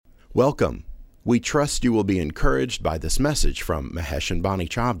Welcome. We trust you will be encouraged by this message from Mahesh and Bonnie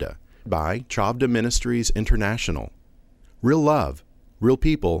Chavda by Chavda Ministries International. Real love, real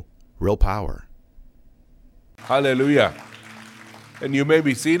people, real power. Hallelujah. And you may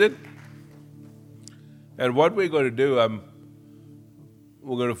be seated. And what we're going to do,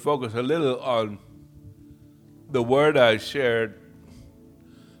 we're going to focus a little on the word I shared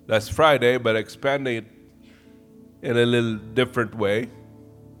last Friday, but expanding it in a little different way.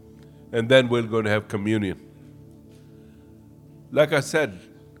 And then we're going to have communion. Like I said,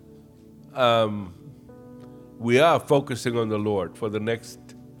 we are focusing on the Lord for the next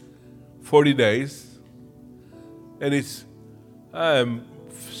 40 days. And I am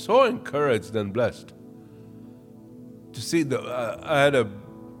so encouraged and blessed to see I had a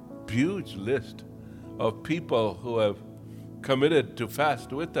huge list of people who have committed to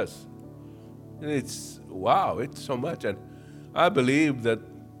fast with us. And it's so much. And I believe that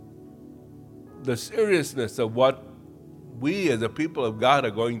the seriousness of what we as a people of God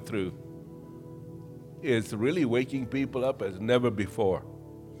are going through is really waking people up as never before.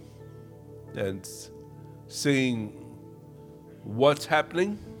 And seeing what's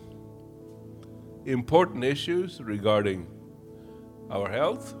happening, important issues regarding our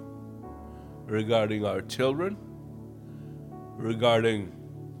health, regarding our children, regarding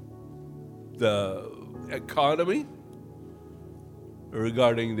the economy,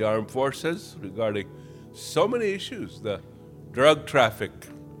 regarding the armed forces, regarding so many issues, the drug traffic,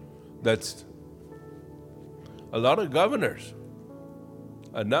 that's a lot of governors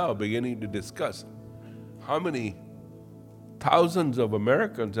are now beginning to discuss how many thousands of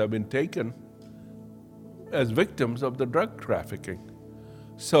Americans have been taken as victims of the drug trafficking.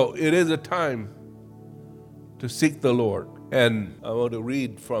 So it is a time to seek the Lord. And I want to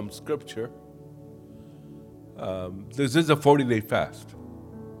read from Scripture. This is a 40-day fast.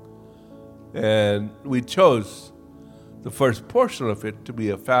 And we chose the first portion of it to be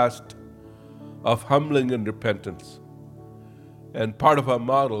a fast of humbling and repentance. And part of our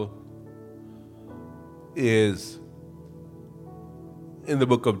model is in the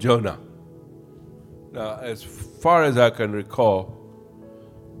book of Jonah. Now, as far as I can recall,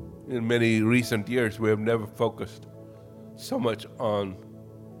 in many recent years, we have never focused so much on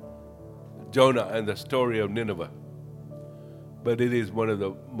Jonah and the story of Nineveh. But it is one of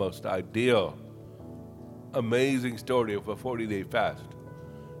the most ideal, amazing story of a 40-day fast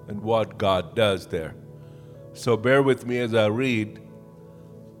and what God does there. So bear with me as I read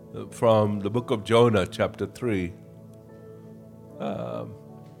from the book of Jonah, chapter 3.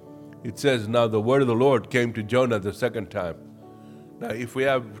 It says, "Now the word of the Lord came to Jonah the second time." Now, if we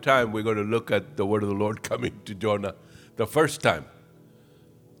have time, we're going to look at the word of the Lord coming to Jonah the first time.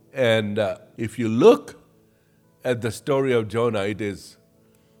 And if you look at the story of Jonah, it is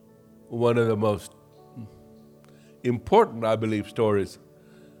one of the most important, I believe, stories,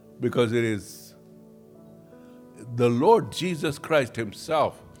 because it is the Lord Jesus Christ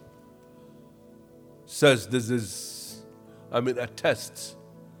himself says attests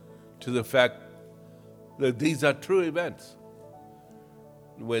to the fact that these are true events.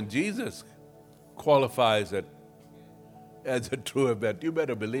 When Jesus qualifies it as a true event, you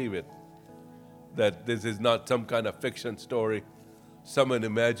better believe it, that this is not some kind of fiction story. Someone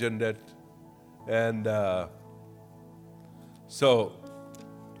imagined it. And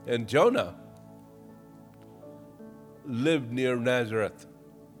and Jonah lived near Nazareth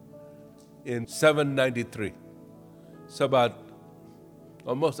in 793. So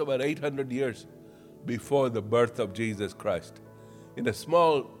almost about 800 years before the birth of Jesus Christ, in a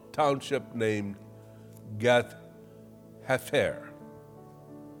small township named Gath Hepher,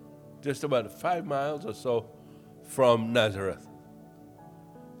 just about 5 miles or so from Nazareth.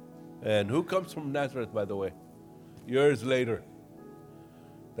 And who comes from Nazareth, by the way? Years later.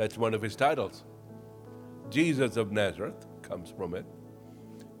 That's one of his titles. Jesus of Nazareth comes from it.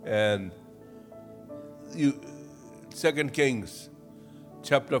 And 2 Kings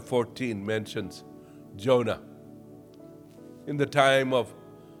chapter 14 mentions Jonah in the time of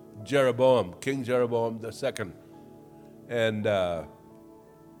Jeroboam, King Jeroboam II. And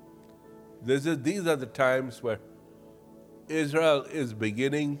these are the times where Israel is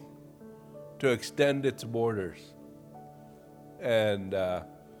beginning to extend its borders. And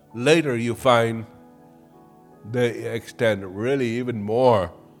later you find they extend really even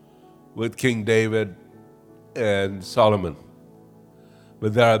more with King David and Solomon.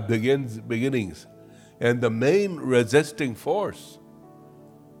 But there are beginnings. And the main resisting force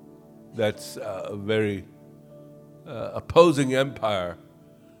that's a very opposing empire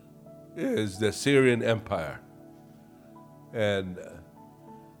is the Syrian Empire. And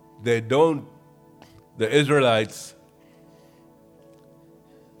the Israelites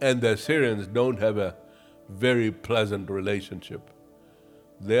and the Assyrians don't have a very pleasant relationship.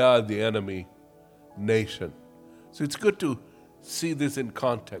 They are the enemy nation. So it's good to see this in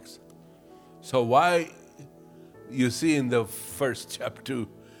context. So why you see in the first two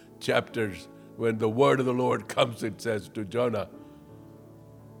chapters, when the word of the Lord comes, it says to Jonah,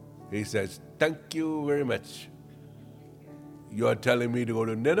 he says, thank you very much. You are telling me to go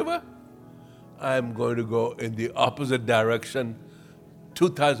to Nineveh? I'm going to go in the opposite direction,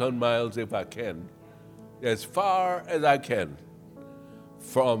 2,000 miles if I can, as far as I can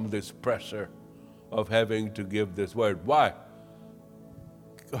from this pressure of having to give this word. Why?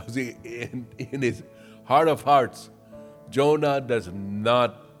 Because in his heart of hearts, Jonah does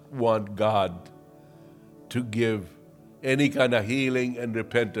not want God to give any kind of healing and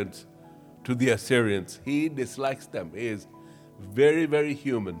repentance to the Assyrians. He dislikes them. He is very, very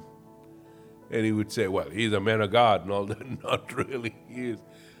human. And he would say, well, he's a man of God and all that. Not really.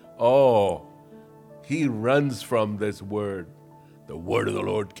 He runs from this word. The word of the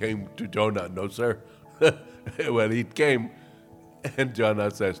Lord came to Jonah. No, sir. Well, it came, and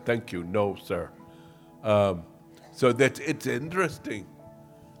Jonah says, thank you. No, sir. So that it's interesting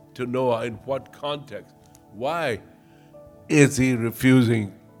to know in what context. Why is he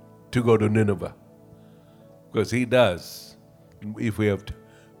refusing to go to Nineveh? Because he does. If we have to,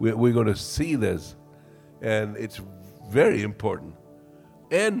 we're going to see this, and it's very important.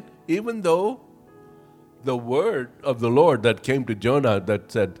 And even though the word of the Lord that came to Jonah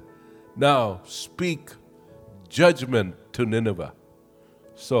that said, now speak judgment to Nineveh.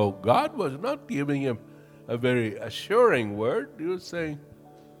 So God was not giving him a very assuring word. He was saying,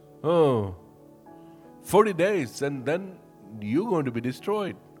 40 days and then you're going to be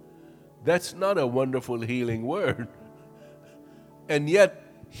destroyed. That's not a wonderful healing word. And yet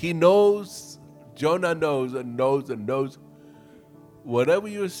he knows, Jonah knows and knows and knows, whatever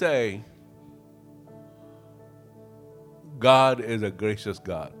you say, God is a gracious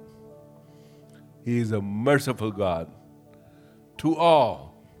God. He is a merciful God to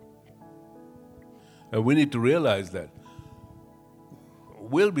all. And we need to realize that.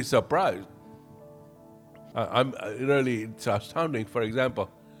 We'll be surprised. It's astounding. For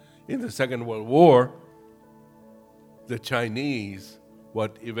example, in the Second World War, the Chinese,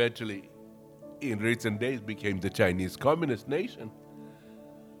 what eventually in recent days became the Chinese Communist nation,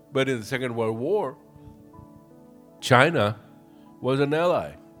 but in the Second World War, China was an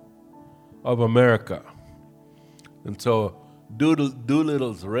ally of America. And so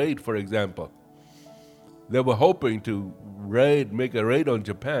Doolittle's raid, for example, they were hoping to make a raid on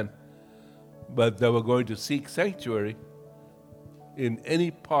Japan, but they were going to seek sanctuary in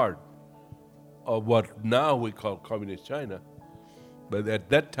any part of what now we call Communist China. But at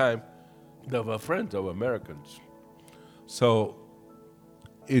that time, they were friends of Americans. So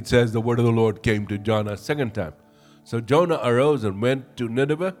it says the word of the Lord came to Jonah a second time. So Jonah arose and went to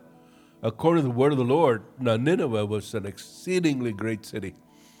Nineveh. According to the word of the Lord, now Nineveh was an exceedingly great city,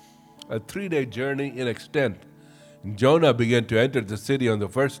 a 3-day journey in extent. And Jonah began to enter the city on the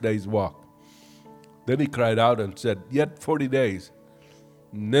first day's walk. Then he cried out and said, yet 40 days,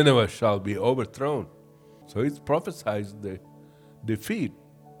 Nineveh shall be overthrown. So he's prophesied the defeat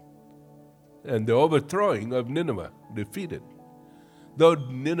and the overthrowing of Nineveh, defeated. Though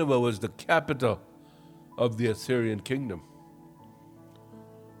Nineveh was the capital of the Assyrian kingdom.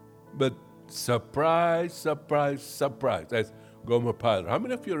 But surprise, surprise, surprise. That's Gomer Pyle. How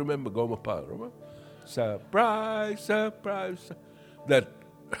many of you remember Gomer Pyle? Remember? Surprise, surprise. That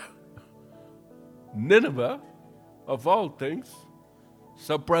Nineveh, of all things,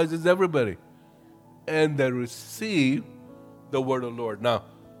 surprises everybody. And they receive the word of the Lord. Now,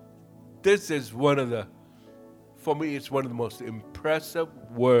 this is for me, it's one of the most impressive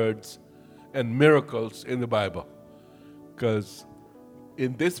words and miracles in the Bible. Because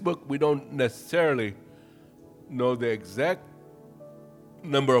in this book, we don't necessarily know the exact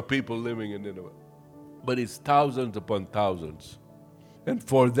number of people living in Nineveh, but it's thousands upon thousands. And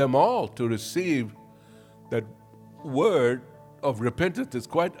for them all to receive that word of repentance is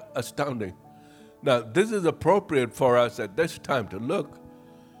quite astounding. Now, this is appropriate for us at this time to look,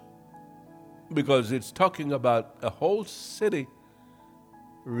 because it's talking about a whole city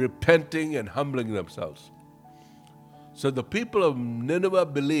repenting and humbling themselves. So the people of Nineveh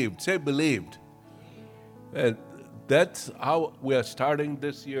believed. Say believed. And that's how we are starting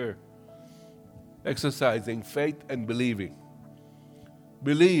this year, exercising faith and believing.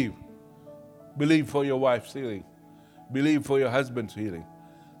 Believe. Believe for your wife's healing. Believe for your husband's healing.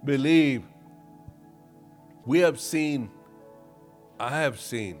 Believe. I have seen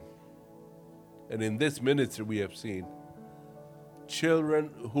And in this ministry we have seen children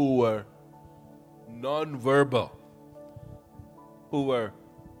who were non-verbal, who were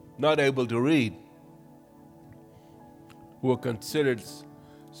not able to read, who were considered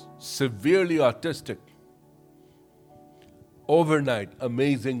severely autistic, overnight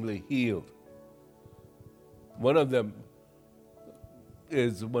amazingly healed. One of them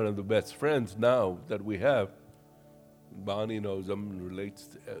is one of the best friends now that we have. Bonnie knows them,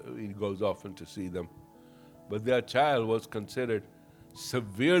 relates, he goes often to see them. But their child was considered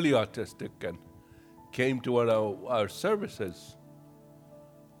severely autistic and came to one of our services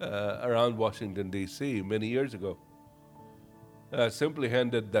around Washington, D.C. many years ago. I simply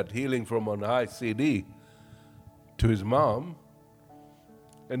handed that Healing from on High CD to his mom,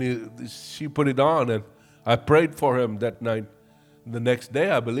 and she put it on, and I prayed for him that night. The next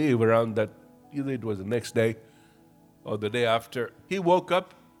day, I believe, around that, either it was the next day or the day after, he woke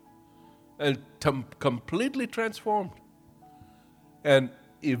up and completely transformed. And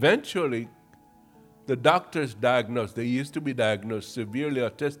eventually, the doctors diagnosed, they used to be diagnosed severely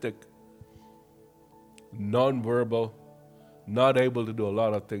autistic, nonverbal, not able to do a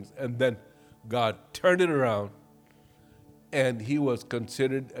lot of things. And then God turned it around, and he was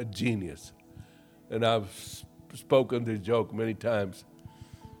considered a genius. And I've spoken this joke many times,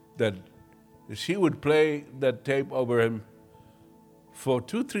 that she would play that tape over him for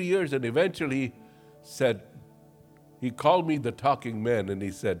 2-3 years, and eventually said, he called me the talking man, and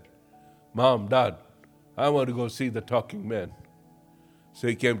he said, Mom, Dad, I want to go see the talking man. So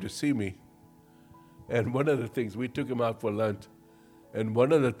he came to see me. And one of the things, we took him out for lunch, and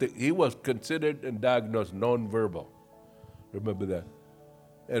one of the things, he was considered and diagnosed nonverbal. Remember that?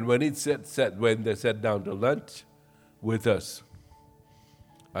 And when when they sat down to lunch with us,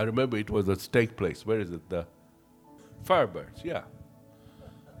 I remember it was a steak place. Where is it? The Firebirds, yeah.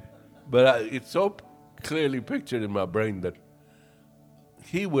 But it's so clearly pictured in my brain that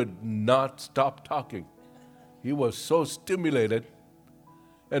he would not stop talking. He was so stimulated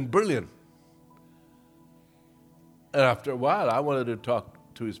and brilliant. And after a while, I wanted to talk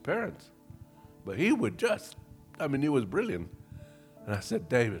to his parents. But he would just, he was brilliant. And I said,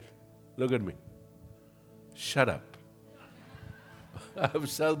 David, look at me. Shut up. I've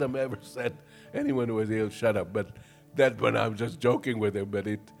seldom ever said anyone who was ill, shut up. But that when I was just joking with him, but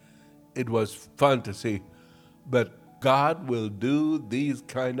it was fun to see. But God will do these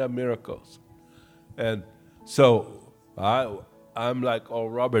kind of miracles. And so I'm like,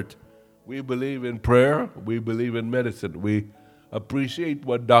 Robert, we believe in prayer, we believe in medicine. We appreciate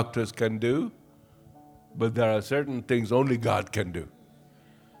what doctors can do, but there are certain things only God can do.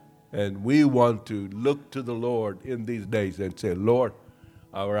 And we want to look to the Lord in these days and say, Lord,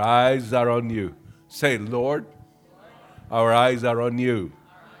 our eyes are on you. Say, Lord, our eyes are on you.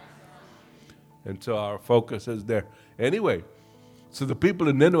 And so our focus is there. Anyway, so the people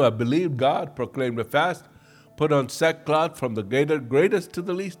in Nineveh believed God, proclaimed a fast, put on sackcloth from the greatest to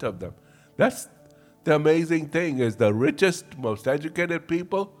the least of them. That's the amazing thing, is the richest, most educated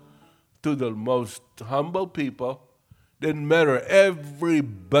people to the most humble people. Didn't matter.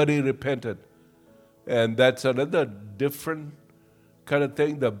 Everybody repented. And that's another different kind of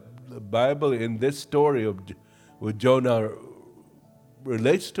thing. The Bible in this story with Jonah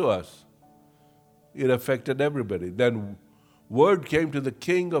relates to us. It affected everybody. Then word came to the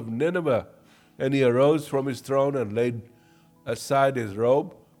king of Nineveh, and he arose from his throne and laid aside his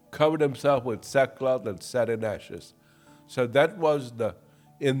robe, covered himself with sackcloth, and sat in ashes. So that was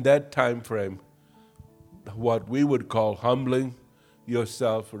in that time frame, what we would call humbling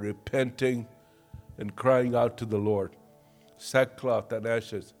yourself, repenting, and crying out to the Lord. Sackcloth and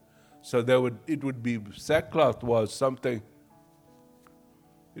ashes. So it would be, sackcloth was something,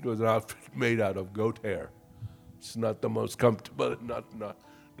 it was an outfit made out of goat hair. It's not the most comfortable,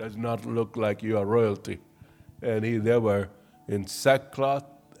 does not look like you are royalty. And they were in sackcloth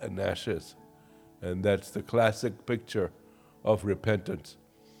and ashes. And that's the classic picture of repentance.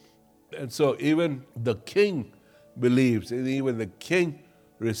 And so even the king believes, and even the king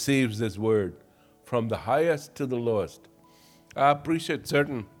receives this word from the highest to the lowest. I appreciate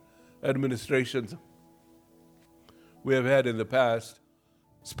certain administrations we have had in the past,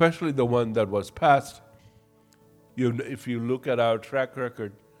 especially the one that was passed. If you look at our track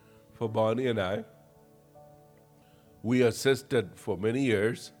record for Bonnie and I, we assisted for many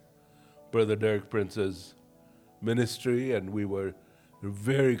years Brother Derek Prince's ministry, and we were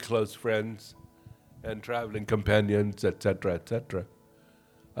very close friends and traveling companions, etc., etc.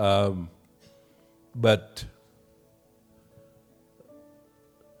 But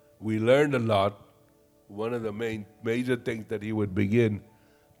we learned a lot. One of the major things that he would begin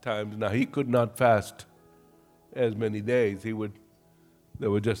times. Now, he could not fast as many days. There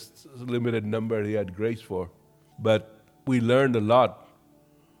were just a limited number he had grace for. But we learned a lot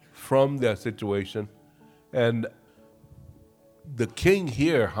from their situation. And the king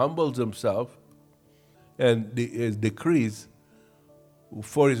here humbles himself and his decrees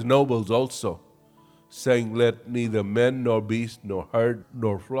for his nobles also, saying, let neither men nor beast nor herd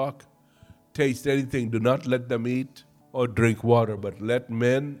nor flock taste anything. Do not let them eat or drink water, but let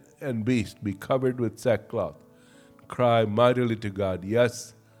men and beast be covered with sackcloth. Cry mightily to God.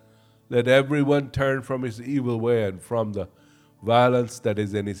 Yes, let everyone turn from his evil way and from the violence that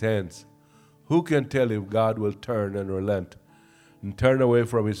is in his hands. Who can tell if God will turn and relent and turn away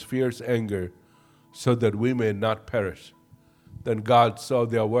from his fierce anger so that we may not perish? Then God saw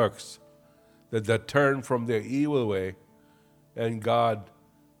their works, that they turned from their evil way, and God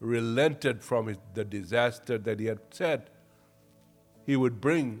relented from the disaster that he had said he would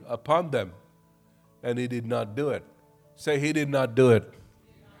bring upon them, and he did not do it. Say, he did not do it.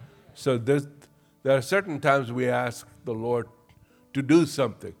 So there are certain times we ask the Lord to do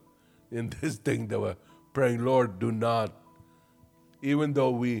something. In this thing they were praying, Lord, do not. Even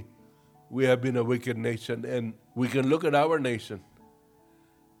though we have been a wicked nation, and we can look at our nation,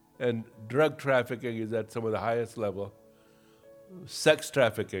 and drug trafficking is at some of the highest level. Sex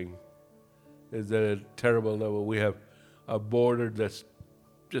trafficking is at a terrible level. We have a border that's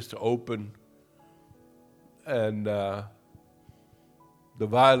just open, and the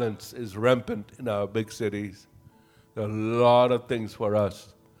violence is rampant in our big cities. There are a lot of things for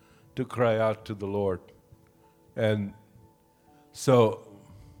us to cry out to the Lord. And so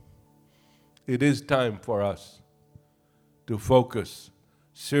it is time for us to focus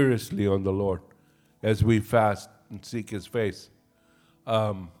seriously on the Lord as we fast and seek his face.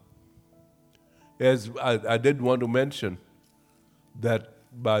 As I did want to mention that,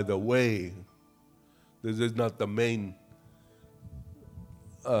 by the way, this is not the main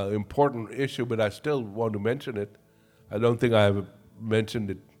important issue, but I still want to mention it. I don't think I have mentioned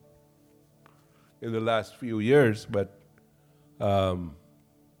it in the last few years, but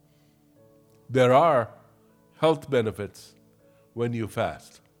there are health benefits when you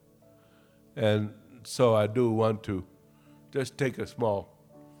fast. And so I do want to just take a small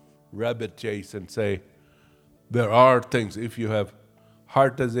rabbit chase and say there are things, if you have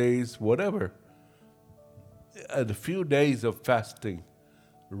heart disease, whatever, a few days of fasting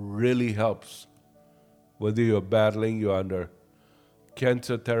really helps. Whether you're battling, you're under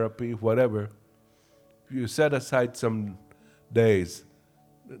cancer therapy, whatever, if you set aside some days,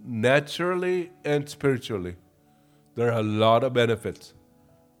 naturally and spiritually, there are a lot of benefits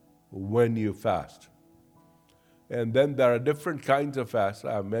when you fast. And then there are different kinds of fasts.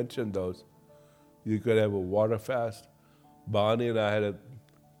 I mentioned those. You could have a water fast. Bonnie and I had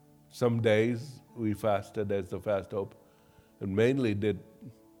some days we fasted as the fast opened, and mainly did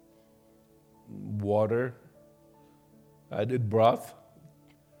water. I did broth,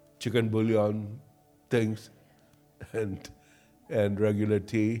 chicken bouillon things, and regular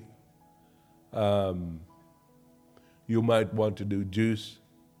tea. You might want to do juice.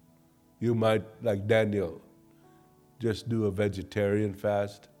 You might, like Daniel, just do a vegetarian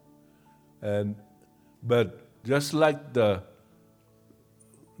fast. But just like the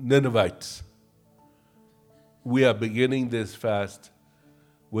Ninevites, we are beginning this fast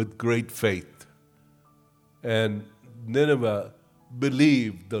with great faith. And Nineveh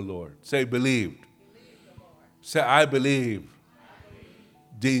believed the Lord. Say, believed. Say, I believe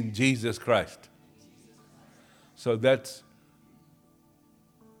in Jesus Christ. So that's,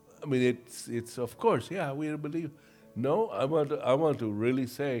 I mean, it's of course, yeah, we believe. No, I want to really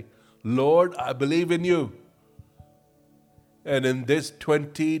say, Lord, I believe in you. And in this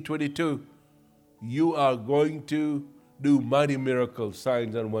 2022, you are going to do mighty miracles,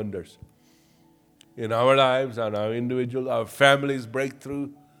 signs, and wonders in our lives, and our individual, our families, breakthrough,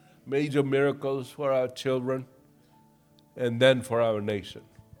 major miracles for our children, and then for our nation.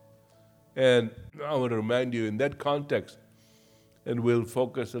 And I want to remind you in that context, and we'll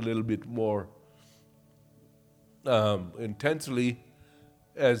focus a little bit more intensely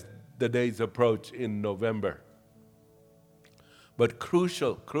as the days approach in November. But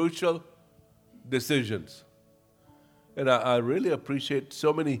crucial decisions. And I really appreciate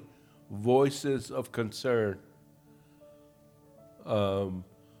so many voices of concern.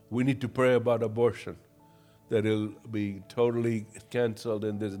 We need to pray about abortion, that it'll be totally canceled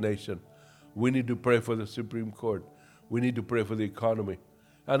in this nation. We need to pray for the Supreme Court. We need to pray for the economy.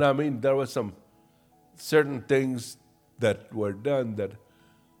 And I mean, there were some certain things that were done that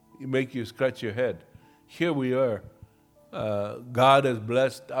make you scratch your head. Here we are God has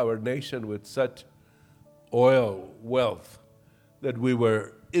blessed our nation with such oil wealth that we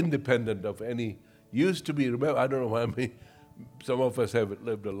were independent of any. Used to be, remember, I don't know how many, some of us haven't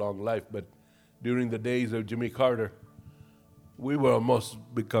lived a long life, but during the days of Jimmy Carter, we were almost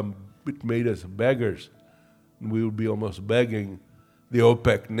it made us beggars. We would be almost begging the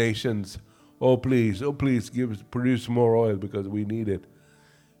OPEC nations, oh please, produce more oil because we need it.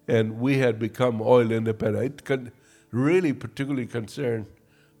 And we had become oil independent. It really particularly concerned,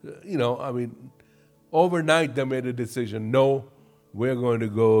 overnight they made a decision, no, we're going to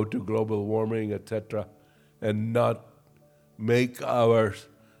go to global warming, etc., and not make our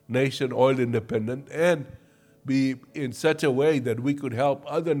nation oil independent and be in such a way that we could help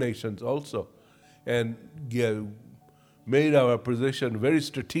other nations also, and made our position very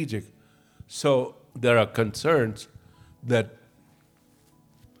strategic. So there are concerns that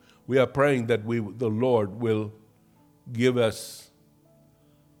we are praying that the Lord will give us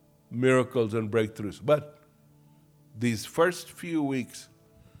miracles and breakthroughs. But these first few weeks,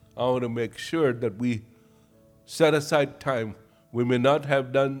 I want to make sure that we set aside time. We may not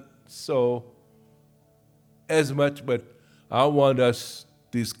have done so as much, but I want us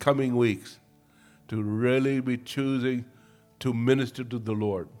these coming weeks to really be choosing to minister to the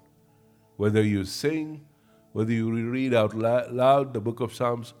Lord. Whether you sing, whether you read out loud the book of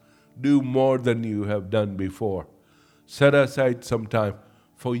Psalms, do more than you have done before. Set aside some time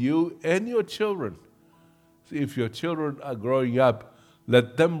for you and your children. If your children are growing up,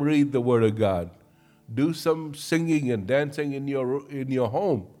 let them read the Word of God. Do some singing and dancing in your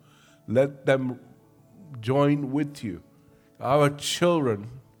home. Let them join with you. Our children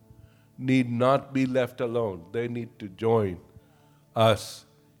need not be left alone. They need to join us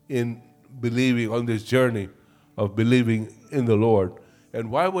in believing on this journey of believing in the Lord.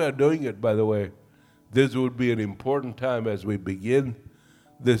 And while we are doing it, by the way, this would be an important time as we begin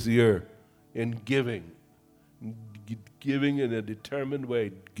this year in giving in a determined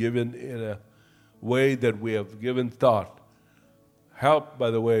way, giving in a way that we have given thought. Help, by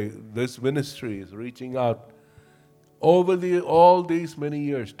the way, this ministry is reaching out over all these many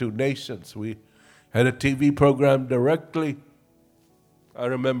years to nations. We had a TV program directly, I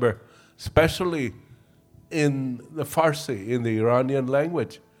remember, especially in the Farsi, in the Iranian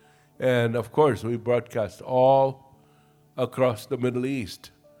language. And of course, we broadcast all across the Middle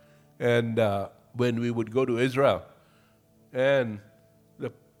East. And when we would go to Israel and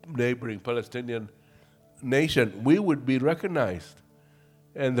the neighboring Palestinian nation, we would be recognized.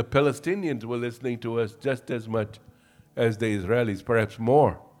 And the Palestinians were listening to us just as much as the Israelis, perhaps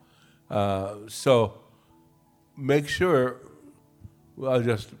more. So make sure,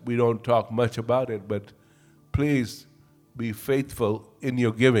 we don't talk much about it, but please be faithful in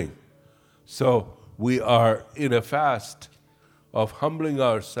your giving. So we are in a fast of humbling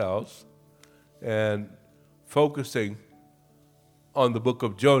ourselves and focusing on the book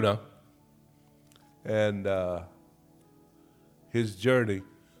of Jonah and his journey.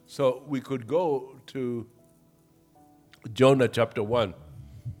 So we could go to Jonah chapter 1.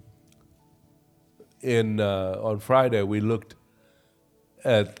 On Friday, we looked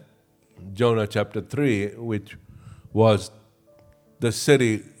at Jonah chapter 3, which was the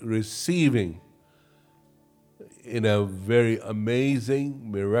city receiving in a very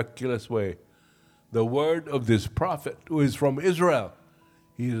amazing, miraculous way the word of this prophet who is from Israel.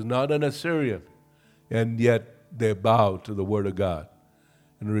 He is not an Assyrian, and yet they bow to the word of God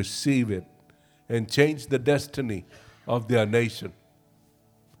and receive it and change the destiny of their nation.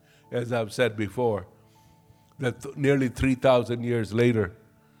 As I've said before, that nearly 3,000 years later,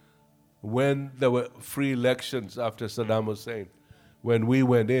 when there were free elections after Saddam Hussein, when we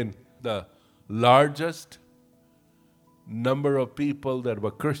went in, the largest number of people that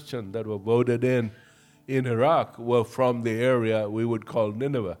were Christian that were voted in Iraq were from the area we would call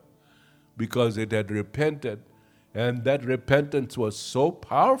Nineveh, because it had repented, and that repentance was so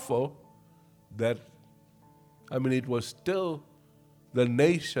powerful that, it was still, the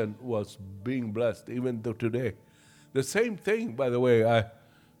nation was being blessed, even though today. The same thing, by the way,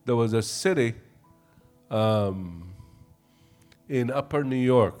 there was a city in upper New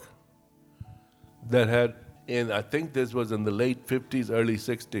York that had, I think this was in the late 50s, early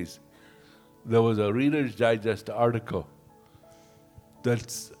 60s, there was a Reader's Digest article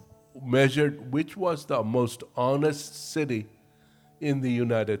that's measured which was the most honest city in the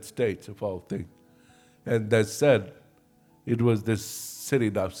United States, of all things. And that said, it was this city.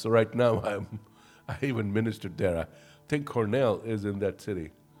 Now, so right now, I even ministered there. I think Cornell is in that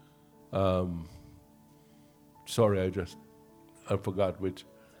city. Sorry, I forgot which.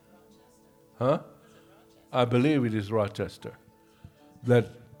 Huh? I believe it is Rochester, that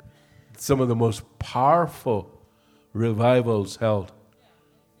some of the most powerful revivals held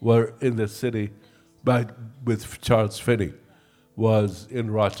were in the city with Charles Finney, was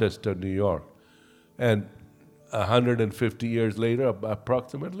in Rochester, New York. And 150 years later,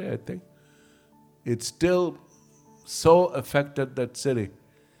 approximately, I think, it still so affected that city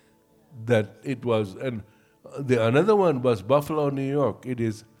that it was. And another one was Buffalo, New York. It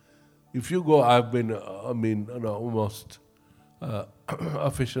is, if you go, I've been, almost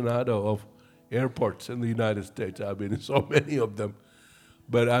aficionado of airports in the United States. I've been in so many of them.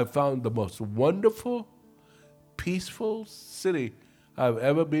 But I found the most wonderful, peaceful city I've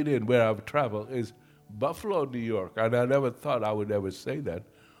ever been in where I've traveled is Buffalo, New York. And I never thought I would ever say that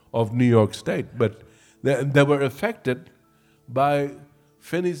of New York State. But they were affected by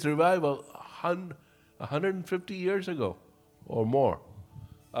Finney's revival 150 years ago or more.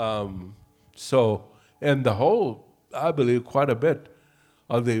 And the whole, I believe, quite a bit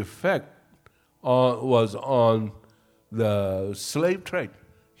of the effect was on the slave trade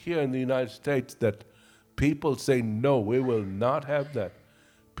here in the United States, that people say, no, we will not have that.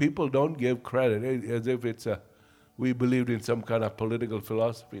 People don't give credit as if we believed in some kind of political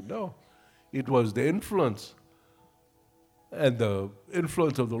philosophy. No, it was the influence and the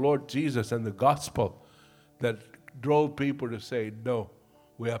influence of the Lord Jesus and the gospel that drove people to say, no,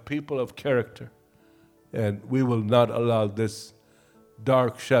 we are people of character, and we will not allow this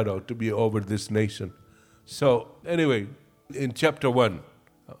dark shadow to be over this nation. So anyway, in chapter 1,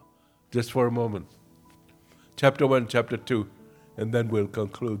 just for a moment, chapter 1, chapter 2, and then we'll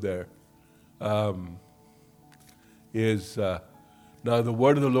conclude there, now the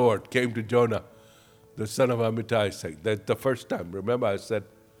word of the Lord came to Jonah, the son of Amittai, saying, that's the first time. Remember I said,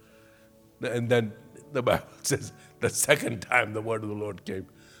 and then the Bible says the second time the word of the Lord came.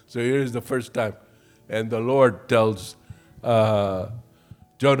 So here is the first time. And the Lord tells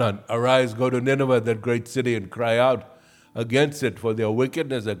Jonah, arise, go to Nineveh, that great city, and cry out against it, for their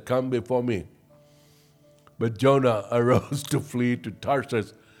wickedness had come before me. But Jonah arose to flee to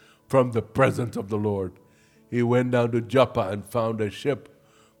Tarshish from the presence of the Lord. He went down to Joppa and found a ship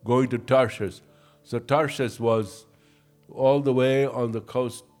going to Tarshish. So Tarshish was all the way on the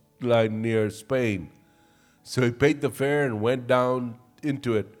coastline near Spain. So he paid the fare and went down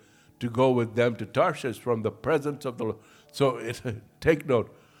into it to go with them to Tarshish from the presence of the Lord. So take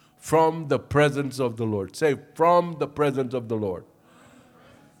note, from the presence of the Lord. Say, from the presence of the Lord.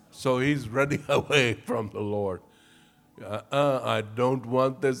 So he's running away from the Lord. I don't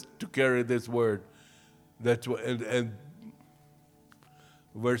want this to carry this word. That's what, and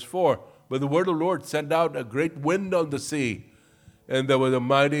verse 4, but the word of the Lord sent out a great wind on the sea, and there was a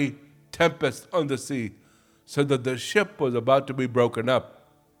mighty tempest on the sea, so that the ship was about to be broken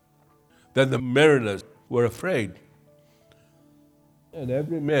up. Then the mariners were afraid, and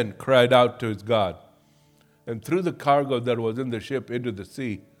every man cried out to his God, and threw the cargo that was in the ship into the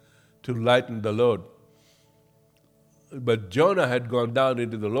sea to lighten the load. But Jonah had gone down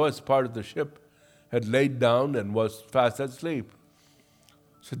into the lowest part of the ship, had laid down, and was fast asleep.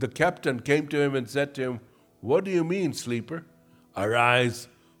 So the captain came to him and said to him, what do you mean, sleeper? Arise,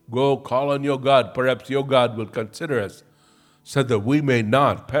 go call on your God. Perhaps your God will consider us, so that we may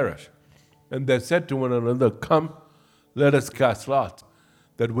not perish. And they said to one another, come, let us cast lots,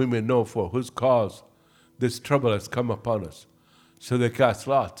 that we may know for whose cause this trouble has come upon us. So they cast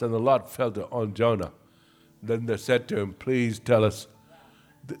lots, and the lot fell on Jonah. Then they said to him, please tell us.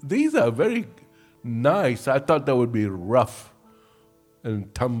 These are very nice. I thought that would be rough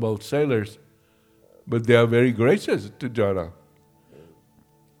and tumble sailors, but they are very gracious to Jonah.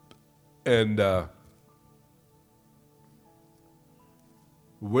 And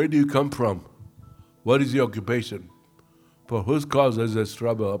where do you come from? What is your occupation? For whose cause is this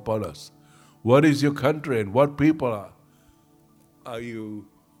trouble upon us? What is your country, and what people are you?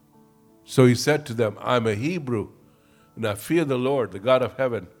 So he said to them, I'm a Hebrew, and I fear the Lord, the God of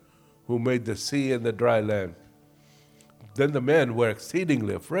heaven, who made the sea and the dry land. Then the men were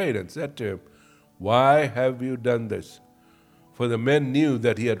exceedingly afraid and said to him, why have you done this? For the men knew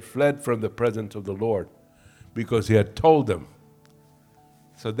that he had fled from the presence of the Lord, because he had told them.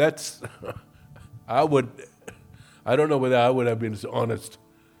 So that's, I don't know whether I would have been honest.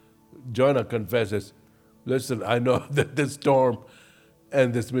 Jonah confesses, listen, I know that this storm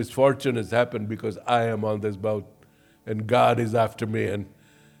and this misfortune has happened because I am on this boat, and God is after me, and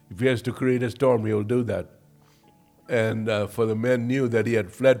if he has to create a storm, he will do that. And for the men knew that he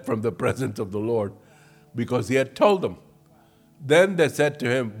had fled from the presence of the Lord, because he had told them. Then they said to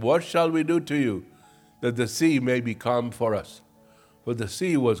him, what shall we do to you, that the sea may be calm for us? For the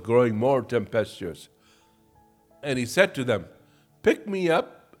sea was growing more tempestuous. And he said to them, "Pick me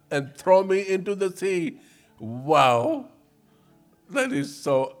up and throw me into the sea." Wow, that is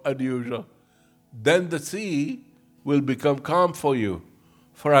so unusual. "Then the sea will become calm for you,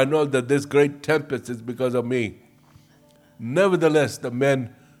 for I know that this great tempest is because of me." Nevertheless, the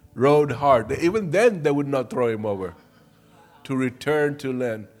men rowed hard. Even then, they would not throw him over to return to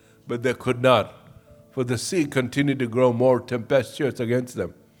land, but they could not, for the sea continued to grow more tempestuous against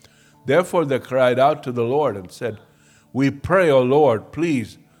them. Therefore they cried out to the Lord and said, "We pray, O Lord,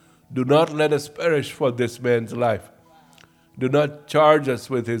 please do not let us perish for this man's life. Do not charge us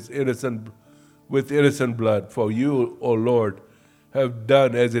with innocent blood, for you, O Lord, have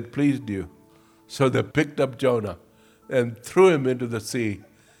done as it pleased you." So they picked up Jonah and threw him into the sea,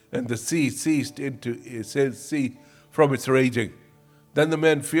 and the sea ceased from its raging. Then the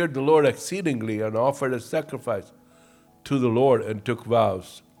men feared the Lord exceedingly and offered a sacrifice to the Lord and took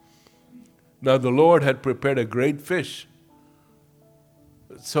vows. Now the Lord had prepared a great fish.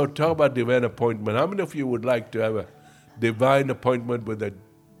 So talk about divine appointment. How many of you would like to have a divine appointment with a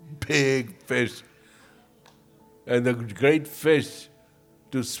big fish? And the great fish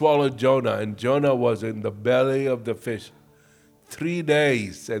to swallow Jonah, and Jonah was in the belly of the fish 3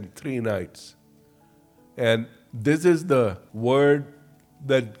 days and 3 nights. And this is the word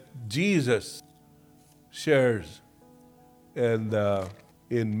that Jesus shares in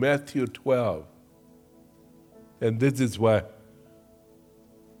Matthew 12. And this is why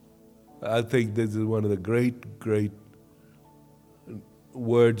I think this is one of the great, great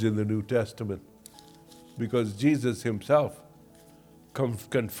words in the New Testament, because Jesus himself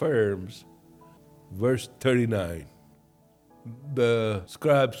confirms verse 39. The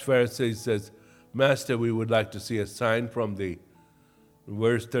scribes, Pharisees says, "Master, we would like to see a sign from thee."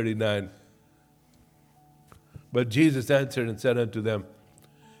 Verse 39. But Jesus answered and said unto them,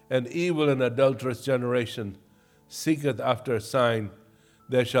 "An evil and adulterous generation seeketh after a sign.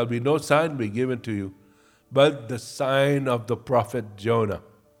 There shall be no sign be given to you, but the sign of the prophet Jonah.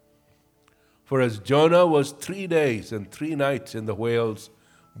 For as Jonah was 3 days and 3 nights in the whale's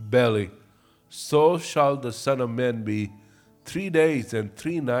belly, so shall the Son of Man be 3 days and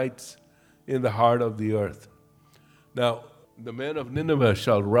 3 nights in the heart of the earth. Now the men of Nineveh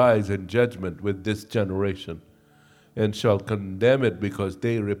shall rise in judgment with this generation, and shall condemn it, because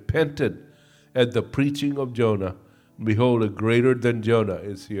they repented at the preaching of Jonah. Behold, a greater than Jonah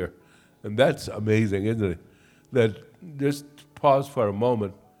is here." And that's amazing, isn't it? That just pause for a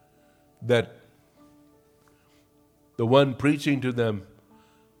moment, that the one preaching to them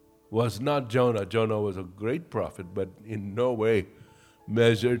was not Jonah. Jonah was a great prophet, but in no way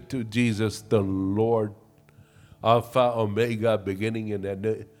measured to Jesus, the Lord, Alpha, Omega, beginning and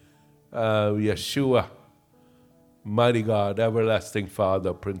end, Yeshua, mighty God, everlasting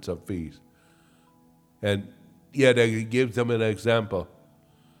Father, Prince of Peace. And yet he gives them an example.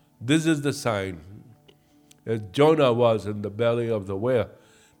 This is the sign. As Jonah was in the belly of the whale.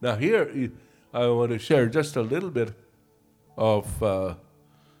 Now here, I want to share just a little bit of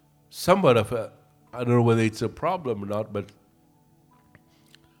somewhat of a, I don't know whether it's a problem or not, but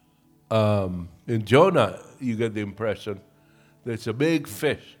in Jonah, you get the impression that it's a big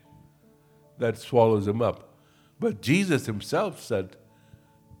fish that swallows him up. But Jesus himself said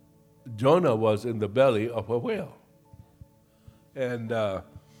Jonah was in the belly of a whale. And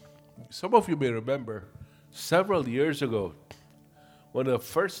some of you may remember, several years ago, one of the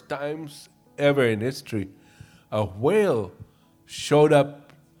first times ever in history, a whale showed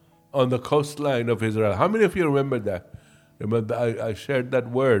up on the coastline of Israel. How many of you remember that? Remember, I shared that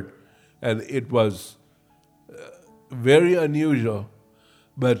word, and it was very unusual.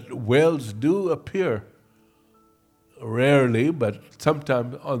 But whales do appear rarely, but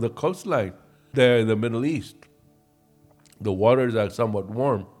sometimes on the coastline there in the Middle East. The waters are somewhat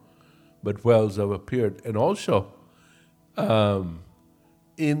warm, but whales have appeared. And also,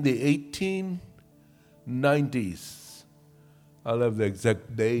 in the 1890s, I'll have the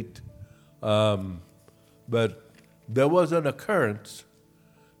exact date, but there was an occurrence.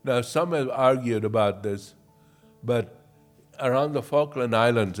 Now, some have argued about this, but around the Falkland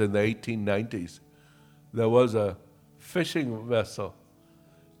Islands in the 1890s, there was a fishing vessel,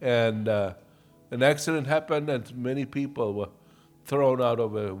 and an accident happened, and many people were thrown out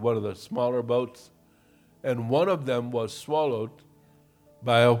of one of the smaller boats, and one of them was swallowed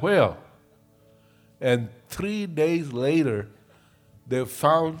by a whale. And 3 days later, they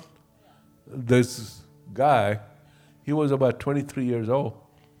found this guy. He was about 23 years old.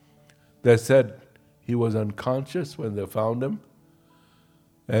 They said he was unconscious when they found him,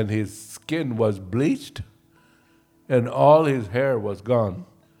 and his skin was bleached, and all his hair was gone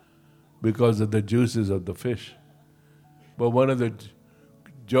because of the juices of the fish. But one of the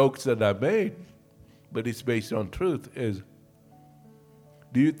jokes that I made, but it's based on truth, is,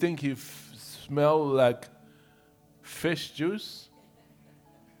 do you think he smelled like fish juice?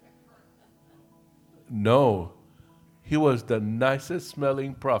 No. He was the nicest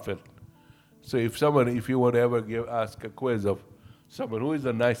smelling prophet. So if you want to ever ask a quiz of someone who is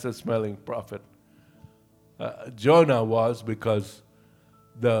the nicest smelling prophet, Jonah was, because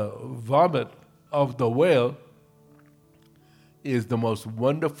the vomit of the whale is the most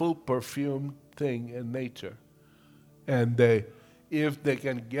wonderful perfumed thing in nature. And if they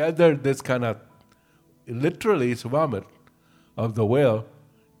can gather this kind of, literally it's vomit of the whale,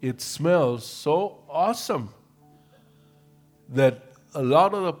 it smells so awesome that a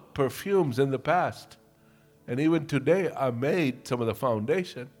lot of the perfumes in the past, and even today are made, some of the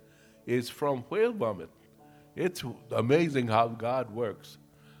foundation is from whale vomit. It's amazing how God works.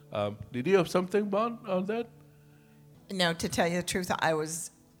 Did you have something, Bon, on that? No, to tell you the truth, I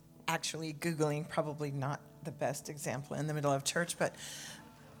was actually Googling, probably not the best example in the middle of church, but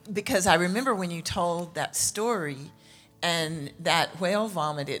because I remember when you told that story, and that whale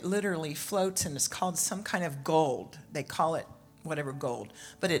vomit, it literally floats and it's called some kind of gold. They call it whatever gold.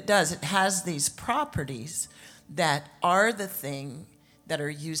 But it does. It has these properties that are the thing that are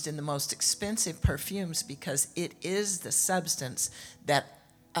used in the most expensive perfumes, because it is the substance that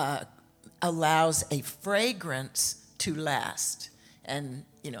allows a fragrance to last and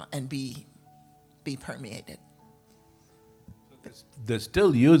be permeated. They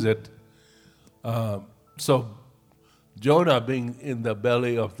still use it. So Jonah being in the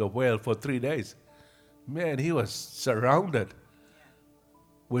belly of the whale for 3 days, man, he was surrounded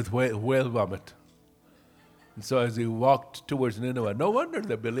with whale vomit. And so as he walked towards Nineveh, no wonder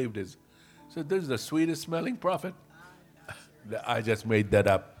they believed this. So this is the sweetest smelling prophet. I just made that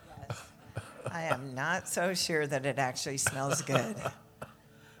up. I am not so sure that it actually smells good.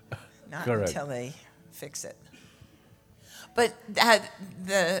 Not Correct. Until they fix it. But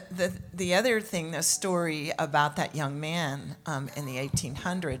the other thing, the story about that young man in the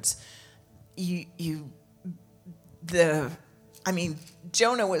 1800s,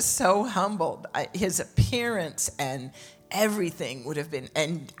 Jonah was so humbled. His appearance and everything would have been,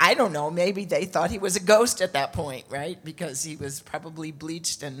 and I don't know, maybe they thought he was a ghost at that point, right? Because he was probably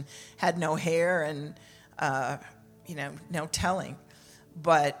bleached and had no hair and, no telling.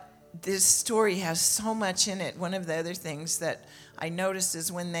 But this story has so much in it. One of the other things that I noticed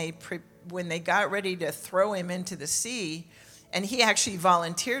is when they got ready to throw him into the sea, and he actually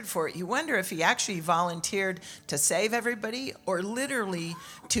volunteered for it. You wonder if he actually volunteered to save everybody or literally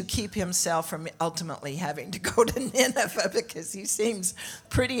to keep himself from ultimately having to go to Nineveh, because he seems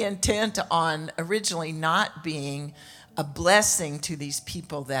pretty intent on originally not being a blessing to these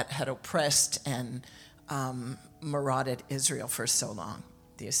people that had oppressed and marauded Israel for so long,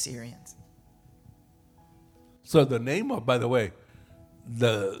 the Assyrians. So the name of, by the way,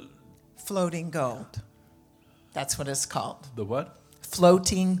 the Floating gold. That's what it's called. the what?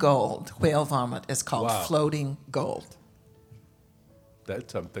 Floating gold. Whale vomit is called Wow. floating gold.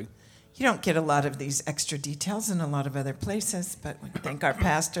 That's something. You don't get a lot of these extra details in a lot of other places, but we thank our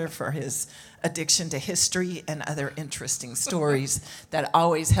pastor for his addiction to history and other interesting stories that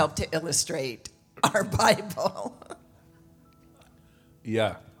always help to illustrate our Bible.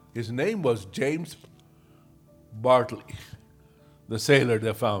 Yeah. His name was James Bartley, the sailor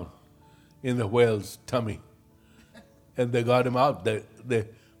they found in the whale's tummy. And they got him out.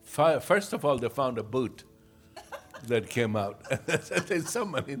 First of all, they found a boot that came out. There's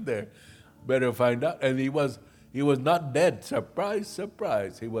someone in there. Better find out. And he was not dead. Surprise,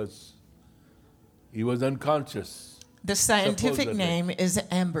 surprise. He was unconscious. The scientific Supposedly. name is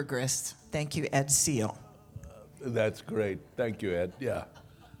ambergris. Thank you, Ed Seal. That's great. Thank you, Ed. Yeah.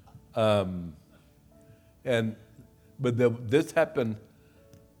 This happened.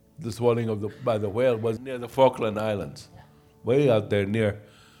 The swallowing by the whale was near the Falkland Islands, way out there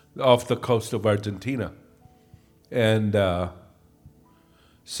off the coast of Argentina. And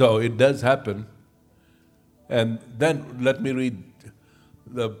so it does happen. And then let me read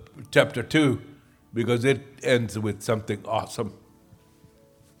the chapter 2, because it ends with something awesome.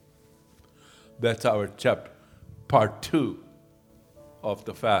 That's our part 2 of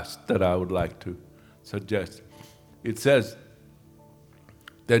the fast that I would like to suggest. It says,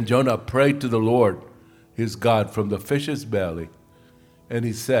 then Jonah prayed to the Lord, his God, from the fish's belly, and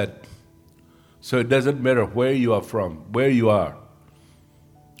he said, so it doesn't matter where you are from, where you are,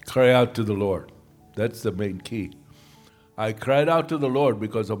 cry out to the Lord. That's the main key. I cried out to the Lord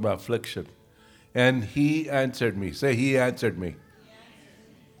because of my affliction, and he answered me. Say, he answered me.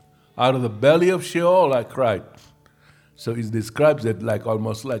 Out of the belly of Sheol I cried. So he describes it like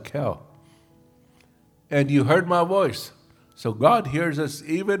almost like hell. And you heard my voice. So God hears us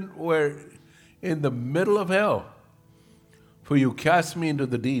even where in the middle of hell. For you cast me into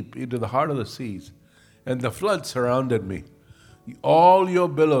the deep, into the heart of the seas, and the flood surrounded me. All your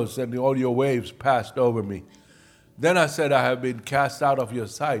billows and all your waves passed over me. Then I said, I have been cast out of your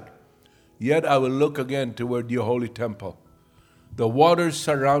sight. Yet I will look again toward your holy temple. The waters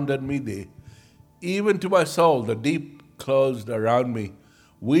surrounded me, even to my soul, the deep closed around me.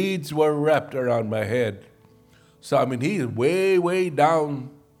 Weeds were wrapped around my head. So, he is way, way down.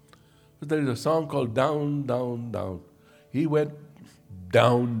 There is a song called Down, Down, Down. He went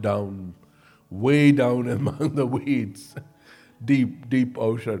down, down, way down among the weeds. Deep, deep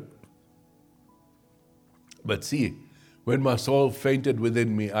ocean. But see, when my soul fainted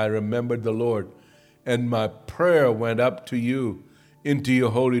within me, I remembered the Lord, and my prayer went up to you into your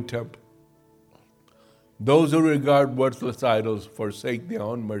holy temple. Those who regard worthless idols forsake their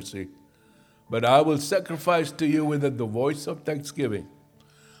own mercy, but I will sacrifice to you with the voice of thanksgiving.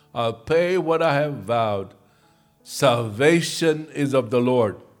 I'll pay what I have vowed. Salvation is of the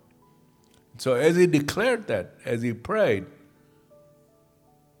Lord. So as he declared that, as he prayed,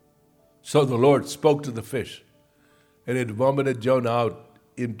 so the Lord spoke to the fish, and it vomited Jonah out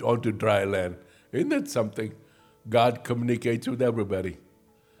onto dry land. Isn't that something? God communicates with everybody.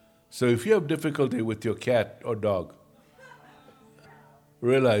 So if you have difficulty with your cat or dog,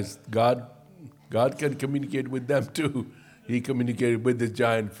 realize God can communicate with them too. He communicated with the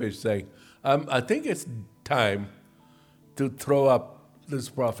giant fish saying, I think it's time to throw up this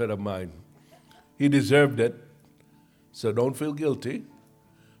prophet of mine. He deserved it, so don't feel guilty.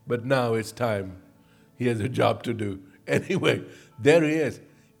 But now it's time. He has a job to do. Anyway, there he is.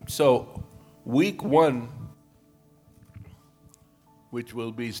 So week 1, which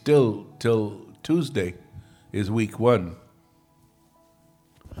will be still till Tuesday, is week 1.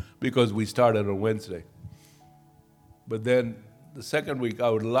 Because we started on Wednesday. But then the second week, I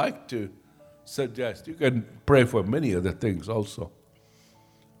would like to suggest, you can pray for many other things also.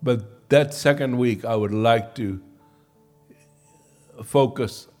 But that second week, I would like to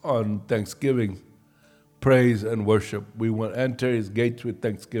focus on Thanksgiving, praise and worship. We want to enter his gates with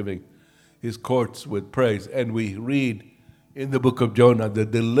thanksgiving, his courts with praise. And we read in the book of Jonah, the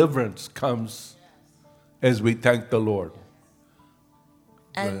deliverance comes as we thank the Lord.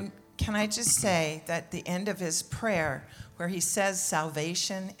 And can I just say that the end of his prayer, where he says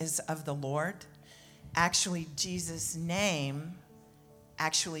salvation is of the Lord, actually Jesus' name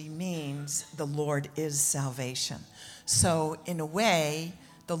actually means the Lord is salvation. So in a way,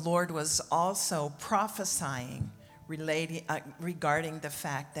 the Lord was also prophesying regarding the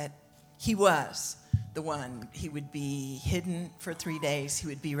fact that he was the one. He would be hidden for 3 days, he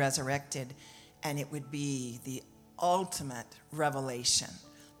would be resurrected, and it would be the ultimate revelation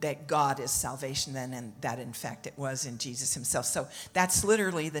that God is salvation then, and that in fact it was in Jesus himself. So that's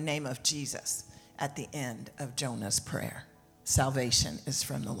literally the name of Jesus at the end of Jonah's prayer. Salvation is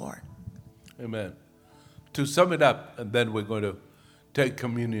from the Lord. Amen. To sum it up, and then we're going to take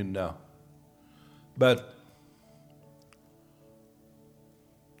communion now. But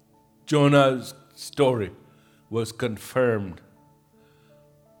Jonah's story was confirmed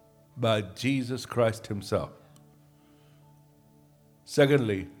by Jesus Christ himself.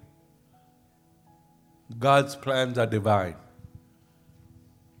 Secondly, God's plans are divine.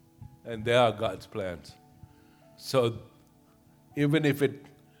 And they are God's plans. So even if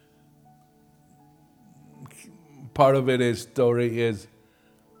part of it is story is,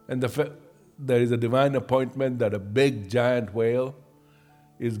 and there is a divine appointment that a big giant whale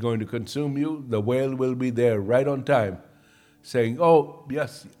is going to consume you, the whale will be there right on time saying, oh,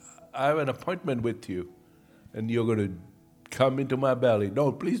 yes, I have an appointment with you, and you're going to come into my belly.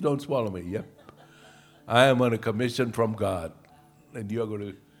 No, please don't swallow me. Yep. I am on a commission from God, and you're going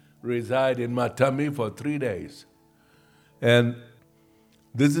to reside in my tummy for 3 days. And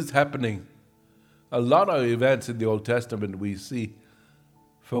this is happening. A lot of events in the Old Testament we see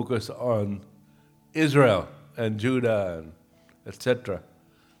focus on Israel and Judah, and etc.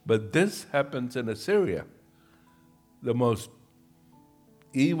 But this happens in Assyria, the most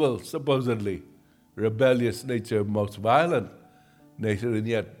evil, supposedly rebellious nature, most violent nation, and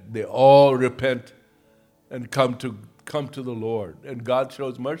yet they all repent and come to the Lord, and God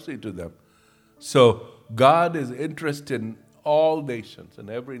shows mercy to them. So God is interested in all nations and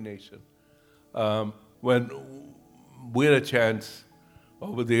every nation. When we had a chance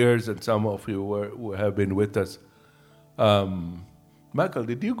over the years, and some of you have been with us, Michael,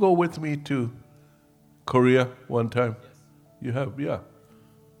 did you go with me to Korea one time? Yes. You have, yeah.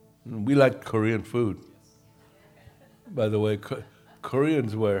 We like Korean food. By the way,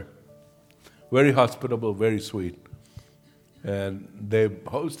 Koreans were very hospitable, very sweet. And they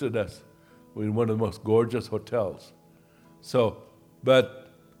hosted us in one of the most gorgeous hotels.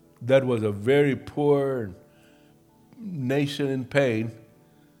 But that was a very poor nation in pain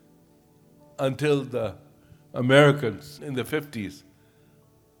until the Americans in the 50s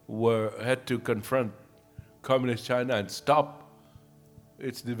had to confront communist China and stop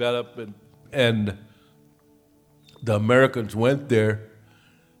its development. And the Americans went there,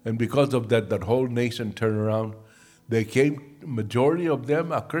 and because of that, that whole nation turned around. Majority of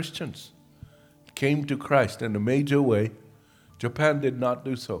them are Christians, came to Christ in a major way. Japan did not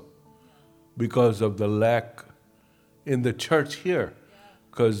do so because of the lack in the church here,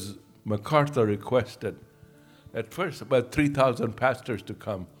 because MacArthur requested at first about 3,000 pastors to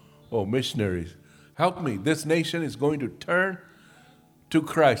come, missionaries. Help me, this nation is going to turn to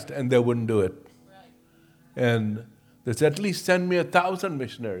Christ, and they wouldn't do it. And they said, at least send me 1,000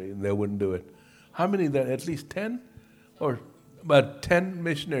 missionaries, and they wouldn't do it. How many then? At least 10? Or about 10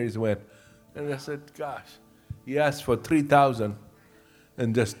 missionaries went. And I said, gosh, he asked for 3,000,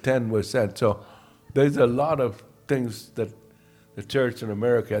 and just 10 were sent. So there's a lot of things that the church in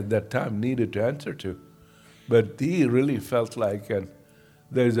America at that time needed to answer to. But he really felt like, and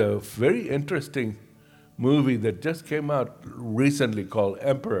there's a very interesting movie that just came out recently called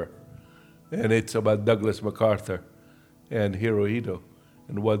Emperor, and it's about Douglas MacArthur and Hirohito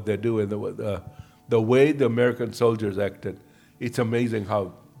and what they do and the way the American soldiers acted. It's amazing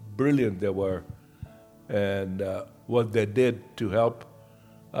how brilliant they were and what they did to help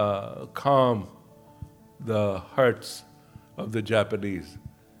calm the hearts of the Japanese.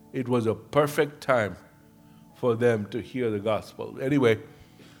 It was a perfect time for them to hear the gospel. Anyway,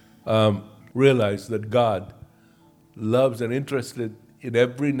 realize that God loves and interested in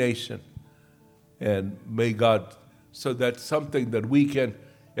every nation. And may God, so that's something that we can,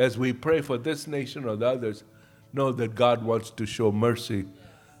 as we pray for this nation or the others, know that God wants to show mercy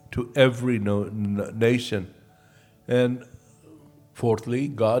to every nation. And fourthly,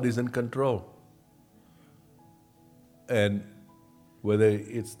 God is in control. And whether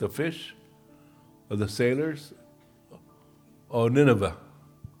it's the fish or the sailors or Nineveh,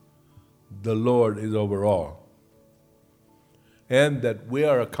 the Lord is over all. And that we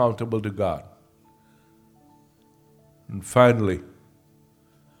are accountable to God. And finally,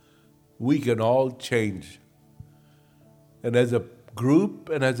 we can all change. And as a group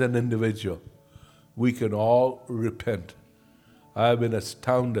and as an individual, we can all repent. I've been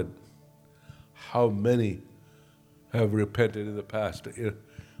astounded how many have repented in the past.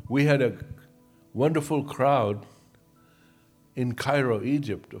 We had a wonderful crowd in Cairo,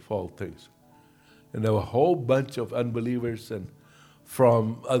 Egypt, of all things. And there were a whole bunch of unbelievers and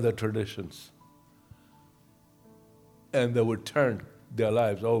from other traditions. And they would turn their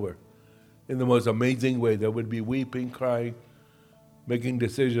lives over in the most amazing way. They would be weeping, crying, making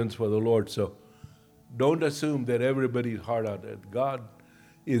decisions for the Lord. So don't assume that everybody's hard-hearted. God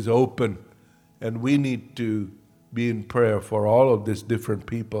is open, and we need to be in prayer for all of these different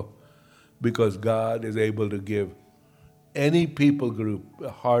people because God is able to give any people group a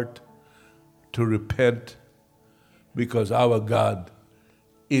heart to repent because our God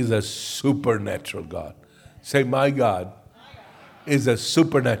is a supernatural God. Say, my God is a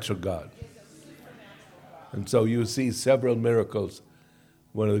supernatural God. And so you see several miracles.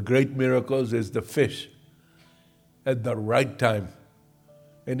 One of the great miracles is the fish at the right time.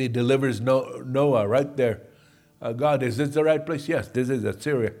 And he delivers Noah right there. God, is this the right place? Yes, this is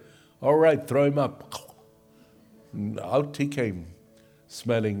Assyria. All right, throw him up. And out he came,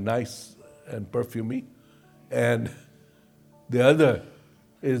 smelling nice and perfumey. And the other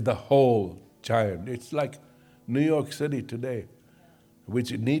is the whole giant. It's like New York City today,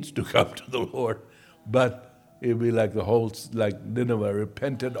 which it needs to come to the Lord. But it'd be like the whole, like Nineveh,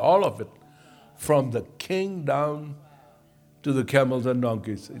 repented, all of it, from the king down to the camels and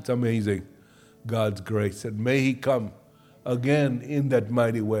donkeys. It's amazing, God's grace. And may he come again in that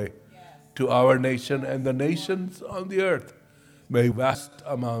mighty way to our nation and the nations on the earth. May vast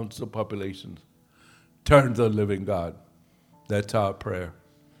amounts of populations turn to the living God. That's our prayer.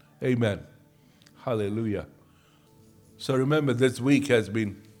 Amen. Hallelujah. So remember, this week has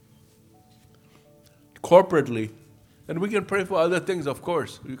been corporately, and we can pray for other things, of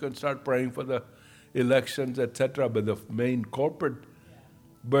course. You can start praying for the elections, etc., but the main corporate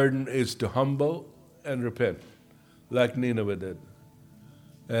burden is to humble and repent, like Nineveh did.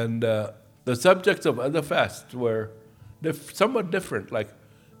 And the subjects of other fasts were somewhat different, like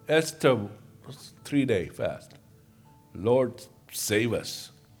Esther 3-day fast. Lord, save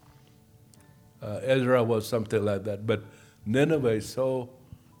us. Ezra was something like that. But Nineveh is so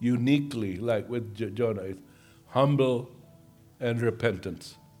uniquely, like with Jonah, it's humble and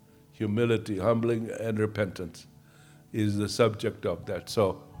repentance. Humility, humbling and repentance is the subject of that.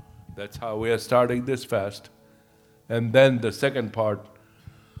 So that's how we are starting this fast. And then the second part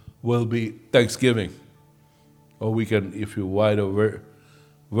will be Thanksgiving. Or we can, if you wider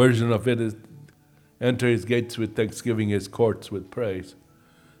version of it is, enter his gates with thanksgiving, his courts with praise.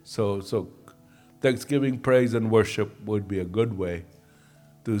 So Thanksgiving, praise, and worship would be a good way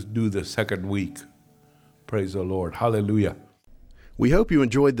to do the second week. Praise the Lord. Hallelujah. We hope you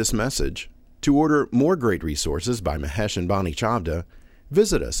enjoyed this message. To order more great resources by Mahesh and Bonnie Chavda,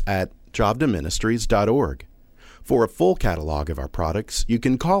 visit us at chavdaministries.org. For a full catalog of our products, you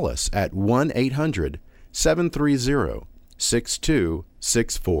can call us at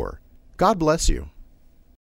 1-800-730-6264. God bless you.